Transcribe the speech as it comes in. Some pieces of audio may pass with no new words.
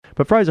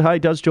But Fraser Hay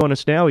does join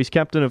us now. He's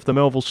captain of the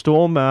Melville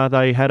Storm.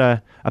 They had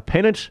a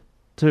pennant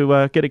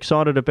to get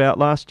excited about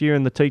last year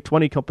in the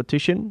T20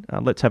 competition.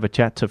 Let's have a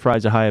chat to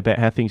Fraser Hay about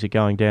how things are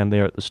going down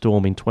there at the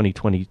Storm in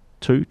 2022,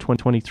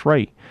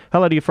 2023.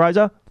 Hello to you,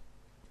 Fraser.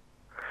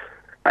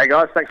 Hey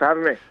guys, thanks for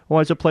having me.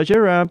 Always a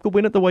pleasure. Good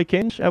win at the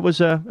weekend. It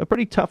was a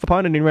pretty tough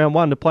opponent in round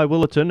one to play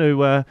Willerton,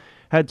 who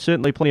had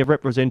certainly plenty of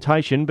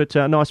representation, but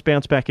a nice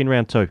bounce back in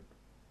round two.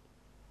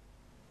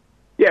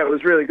 Yeah, it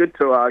was really good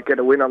to get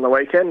a win on the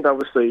weekend.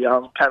 Obviously,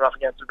 came up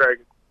against a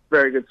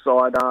very good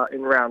side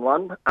in round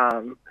one.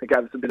 It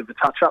gave us a bit of a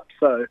touch-up,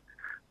 so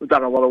we've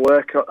done a lot of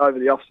work over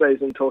the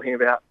off-season talking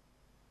about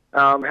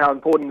how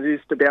important it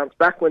is to bounce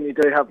back when you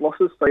do have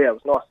losses. So, yeah, it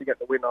was nice to get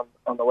the win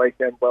on the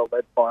weekend, well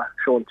led by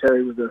Sean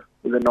Terry with a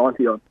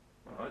 90 on.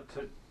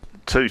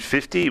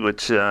 250,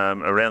 which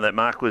around that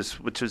mark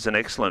which was an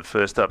excellent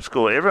first up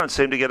score. Everyone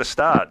seemed to get a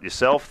start.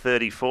 Yourself,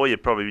 34,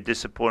 you'd probably be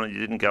disappointed you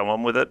didn't go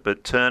on with it,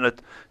 but Turner,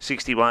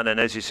 61, and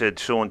as you said,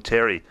 Sean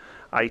Terry,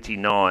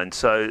 89.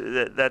 So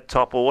that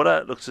top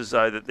order looks as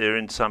though that they're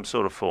in some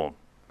sort of form.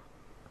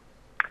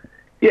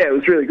 Yeah, it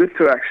was really good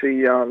to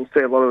actually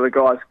see a lot of the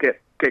guys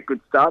get good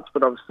starts,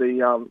 but obviously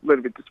a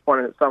little bit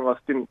disappointed that some of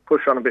us didn't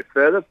push on a bit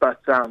further. But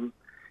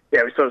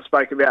yeah, we sort of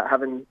spoke about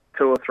having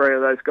 2 or 3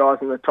 of those guys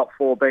in the top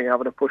 4 being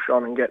able to push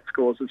on and get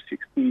scores of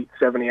 60,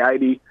 70,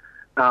 80.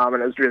 And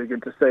it was really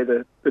good to see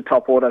the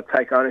top order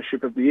take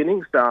ownership of the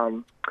innings.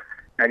 And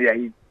yeah,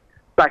 you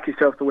back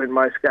yourself to win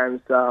most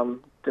games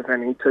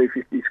defending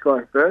 250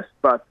 scoring first.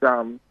 But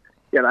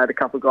yeah, they had a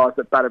couple of guys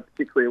that batted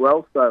particularly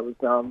well, so it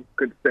was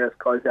good to see us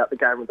close out the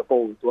game with the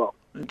ball as well.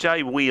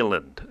 Jay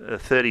Wheeland,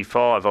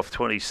 35 off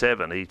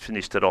 27. He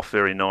finished it off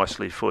very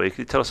nicely for you.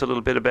 Can you tell us a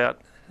little bit about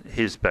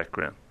his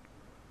background?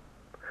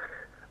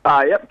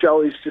 Yep,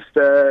 Joey's just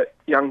a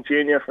young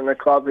junior from the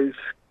club who's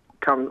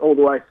come all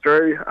the way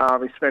through.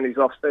 He spent his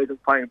off-season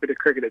playing a bit of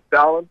cricket at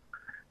Darwin.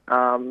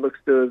 Looks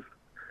to have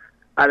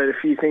added a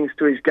few things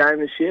to his game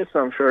this year, so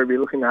I'm sure he'll be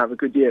looking to have a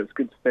good year. It's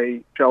good to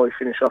see Joey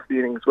finish off the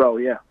inning as well,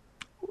 yeah.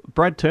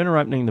 Brad Turner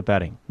opening the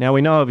batting. Now,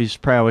 we know of his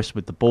prowess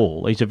with the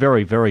ball. He's a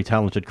very, very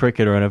talented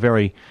cricketer and a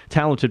very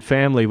talented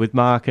family with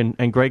Mark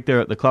and Greg there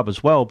at the club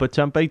as well. But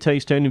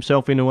BT's turned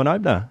himself into an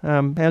opener.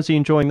 How's he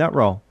enjoying that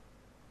role?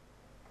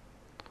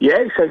 Yeah,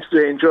 he seems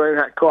to be enjoying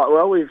that quite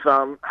well. We've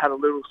had a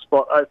little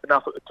spot open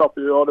up at the top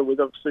of the order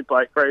with obviously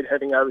Blake Reid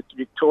heading over to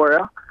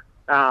Victoria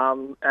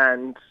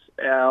and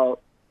our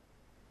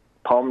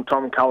Tom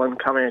Cullen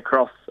coming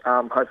across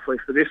hopefully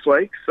for this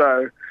week.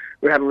 So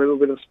we had a little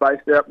bit of space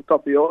there at the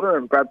top of the order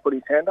and Brad put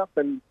his hand up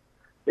and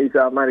he's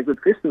made a good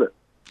fist of it.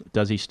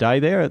 Does he stay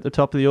there at the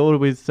top of the order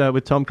with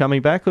Tom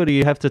coming back, or do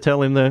you have to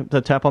tell him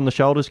the tap on the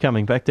shoulders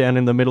coming back down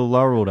in the middle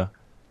lower order?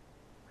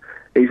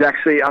 He's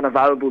actually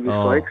unavailable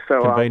this week,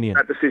 so convenient.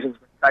 that decision's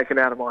been taken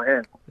out of my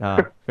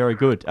hand. Very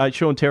good.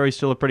 Sean Terry's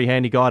still a pretty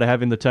handy guy to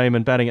have in the team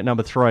and batting at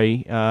number 3.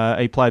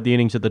 He played the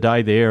innings of the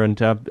day there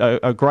and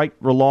a great,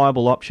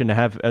 reliable option to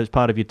have as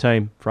part of your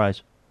team,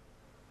 Fraser.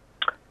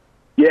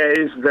 Yeah, it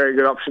is a very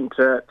good option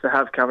to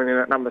have coming in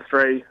at number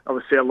 3.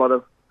 Obviously a lot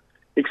of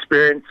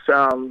experience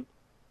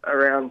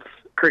around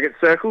cricket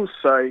circles,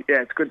 so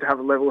yeah, it's good to have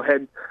a level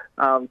head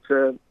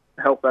to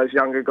help those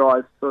younger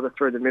guys sort of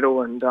through the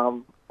middle and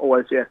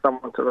always,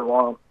 someone to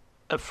rely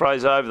on.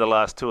 Fraser, over the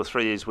last 2 or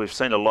 3 years, we've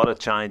seen a lot of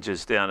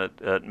changes down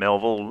at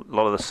Melville. A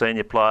lot of the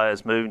senior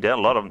players moving down.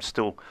 A lot of them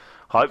still,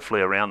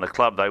 hopefully, around the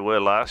club they were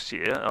last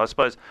year. I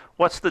suppose,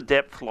 what's the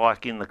depth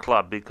like in the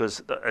club?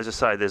 Because, as I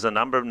say, there's a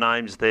number of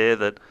names there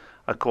that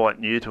are quite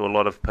new to a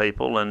lot of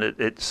people, and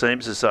it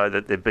seems as though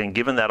that they've been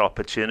given that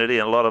opportunity,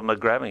 and a lot of them are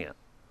grabbing it.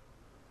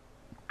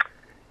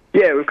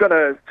 Yeah, we've got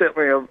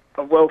certainly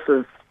a wealth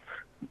of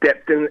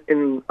depth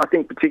in I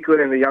think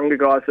particularly in the younger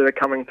guys that are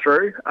coming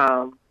through.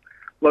 A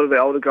lot of the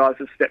older guys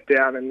have stepped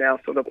down and now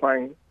sort of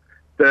playing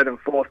 3rd and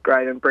 4th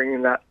grade and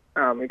bringing that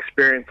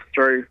experience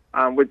through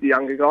with the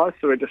younger guys.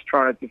 So we're just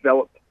trying to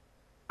develop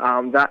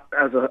that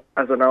as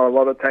I know a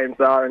lot of teams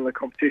are in the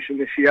competition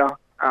this year.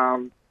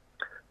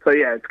 So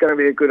yeah, it's going to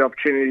be a good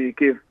opportunity to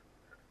give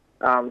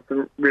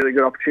some really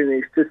good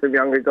opportunities to some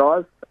younger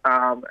guys.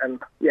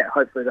 And yeah,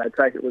 hopefully they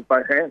take it with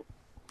both hands.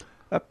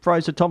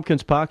 Fraser,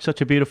 Tompkins Park,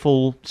 such a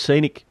beautiful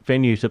scenic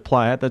venue to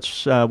play at.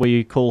 That's where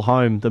you call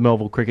home the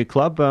Melville Cricket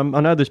Club. I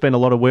know there's been a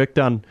lot of work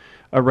done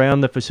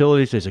around the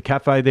facilities. There's a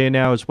cafe there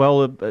now as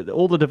well.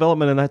 All the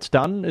development and that's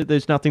done.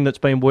 There's nothing that's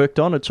been worked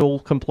on. It's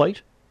all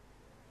complete?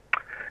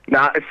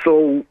 No, it's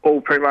all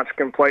pretty much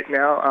complete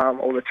now.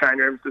 All the change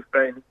rooms have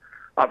been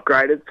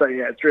upgraded. So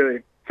yeah, it's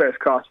really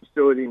first-class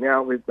facility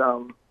now with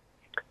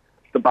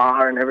the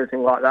bar and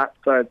everything like that.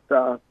 So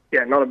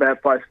it's not a bad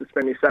place to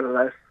spend your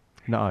Saturdays.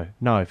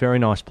 No, very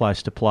nice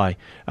place to play.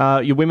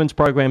 Your women's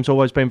program's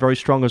always been very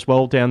strong as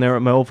well down there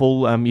at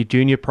Melville, your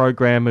junior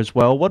program as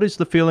well. What is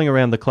the feeling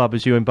around the club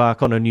as you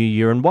embark on a new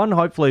year, and one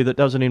hopefully that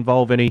doesn't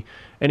involve any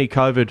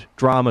COVID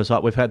dramas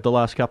like we've had the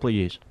last couple of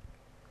years?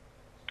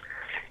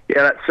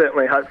 Yeah, that's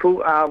certainly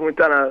hopeful. We've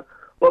done a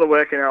lot of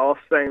work in our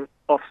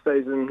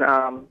off-season,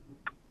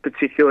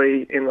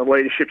 particularly in the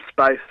leadership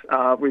space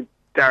with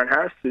Darren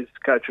Harris, who's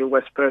coach of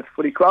West Perth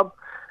Footy Club.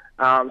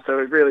 So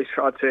we've really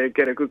tried to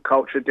get a good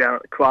culture down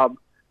at the club.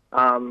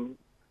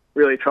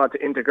 Really tried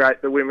to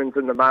integrate the women's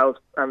and the males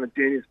and the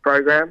juniors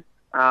program,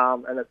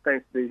 and it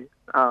seems to be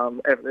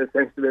there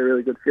seems to be a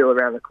really good feel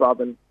around the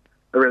club and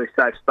a really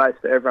safe space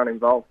for everyone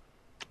involved.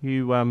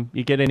 You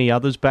get any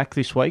others back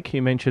this week?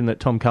 You mentioned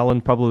that Tom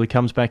Cullen probably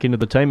comes back into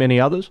the team.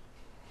 Any others?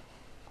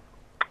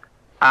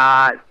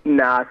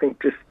 No, I think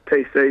just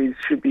TCs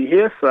should be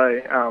here,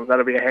 so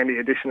that'll be a handy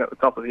addition at the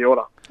top of the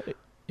order.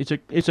 Is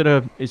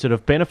it a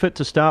benefit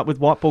to start with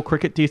white ball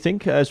cricket, do you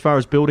think, as far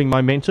as building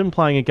momentum,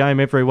 playing a game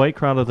every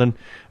week rather than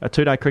a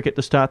 2-day cricket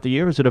to start the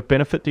year? Is it a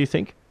benefit, do you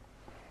think?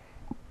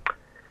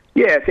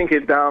 Yeah, I think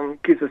it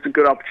gives us a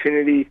good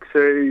opportunity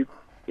to,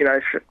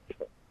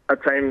 a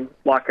team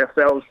like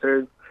ourselves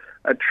who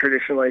are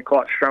traditionally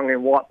quite strong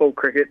in white ball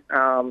cricket.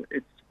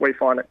 We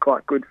find it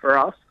quite good for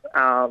us.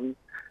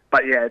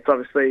 But yeah, it's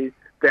obviously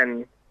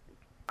then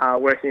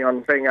working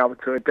on being able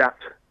to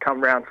adapt come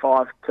round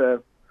 5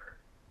 to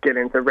get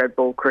into red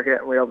ball cricket,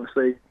 and we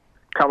obviously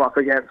come up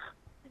against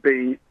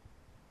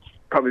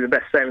probably the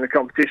best team in the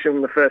competition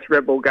in the first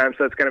red ball game,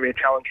 so it's going to be a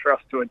challenge for us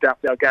to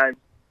adapt our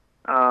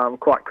game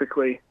quite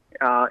quickly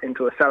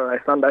into a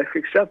Saturday-Sunday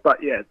fixture.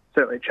 But yeah, it's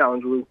certainly a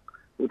challenge we'll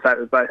take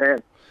with both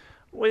hands.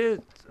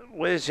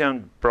 Where's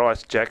young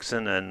Bryce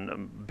Jackson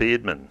and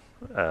Beardman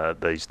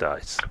these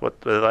days? Are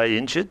they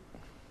injured?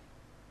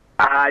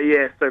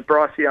 Yeah, so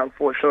Brycey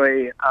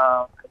unfortunately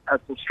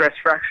had some stress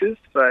fractures,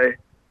 so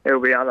he'll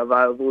be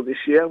unavailable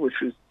this year, which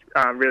was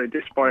really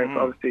disappointing for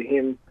obviously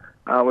him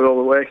with all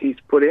the work he's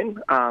put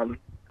in.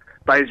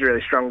 But he's a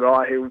really strong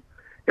guy.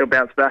 He'll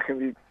bounce back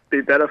and be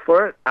better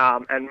for it.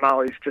 And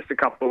Marley's just a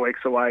couple of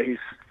weeks away. He's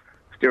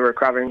still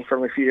recovering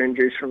from a few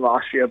injuries from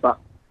last year, but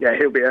yeah,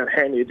 he'll be a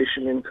handy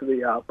addition into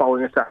the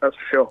bowling attack, that's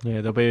for sure.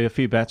 Yeah, there'll be a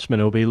few batsmen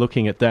who'll be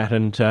looking at that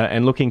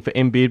and looking for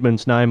M.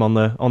 Beardman's name on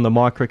the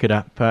My Cricket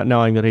app,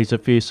 knowing that he's a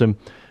fearsome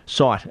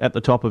sight at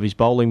the top of his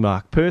bowling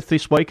mark. Perth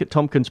this week at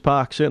Tompkins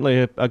Park,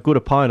 certainly a good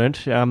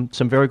opponent.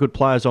 Some very good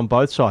players on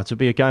both sides. It'll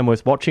be a game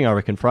worth watching, I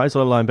reckon, Fraser,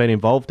 let alone being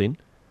involved in.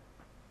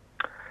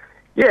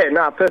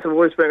 Yeah, Perth have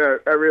always been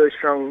a really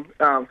strong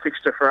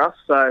fixture for us.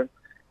 So,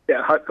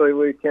 yeah, hopefully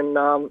we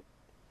can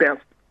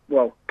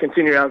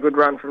continue our good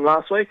run from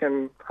last week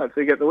and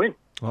hopefully get the win.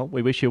 Well,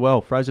 we wish you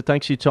well. Fraser,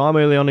 thanks for your time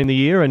early on in the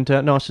year, and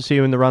nice to see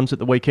you in the runs at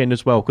the weekend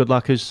as well. Good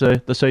luck as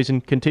the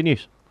season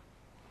continues.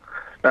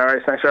 No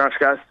worries. Thanks very much,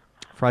 guys.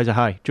 Fraser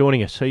Hay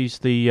joining us. He's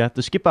the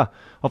skipper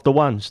of the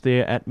Ones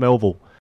there at Melville.